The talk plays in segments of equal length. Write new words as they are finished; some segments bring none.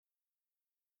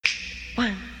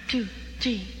2,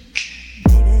 3.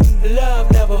 Love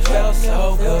never felt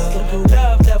so good.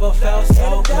 Love never felt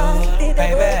so good,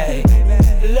 baby.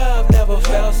 Love never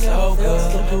felt so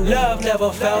good. Love never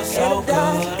felt so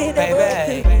good,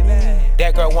 baby.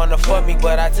 That girl wanna fuck me,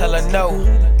 but I tell her no.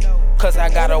 Cause I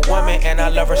got a woman and I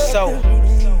love her so.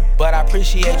 But I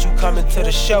appreciate you coming to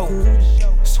the show.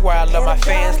 Swear I love my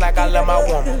fans like I love my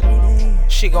woman.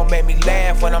 She gon' make me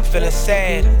laugh when I'm feeling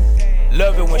sad.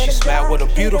 Love it when she smile with a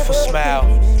beautiful smile.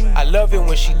 I love it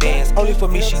when she dance, only for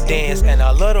me she dance. And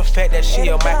I love the fact that she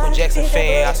a Michael Jackson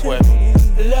fan, I swear.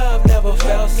 Love never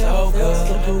felt so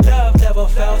good. Love never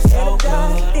felt so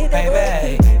good,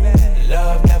 baby.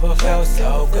 Love never felt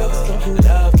so good.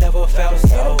 Love never felt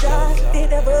so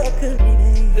good.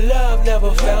 Love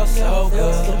never felt so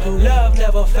good. Love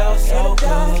never felt so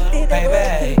good,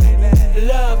 baby.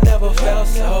 Love never felt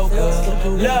so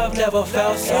good. Love never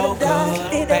felt so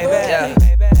good, baby. Yeah.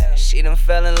 She done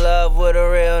fell in love with a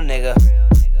real nigga.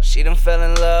 She done fell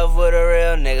in love with a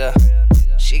real nigga.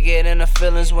 She get in her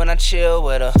feelings when I chill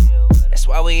with her. That's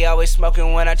why we always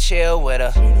smoking when I chill with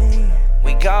her.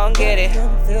 We gon' get it.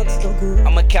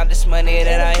 I'ma count this money,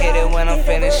 then I hit it when I'm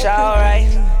finished, alright.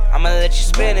 I'ma let you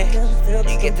spin it.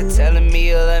 You get to telling me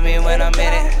you love me when I'm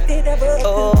in it.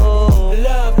 Oh,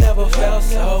 love never felt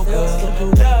so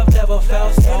good. Love never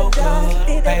felt so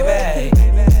good, baby.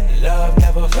 Love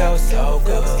never felt so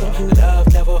good.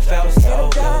 Love never felt so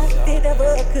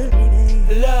good.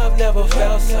 Love never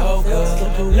felt so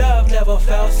good. Love never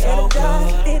felt so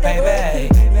good, baby.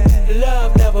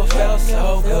 Love never felt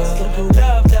so good.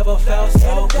 Love never felt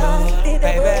so good,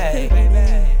 baby.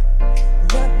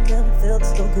 Love never felt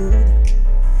so good,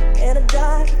 and I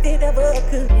died if they never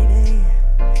could.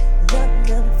 Love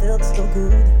never felt so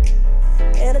good,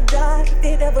 and I died if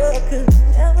they never could.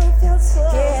 Never felt so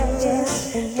good,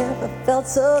 yeah, it never felt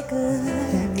so good.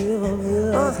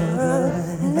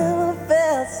 Never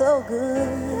felt so good.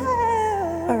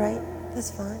 All right,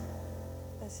 that's fine.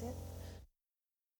 That's it.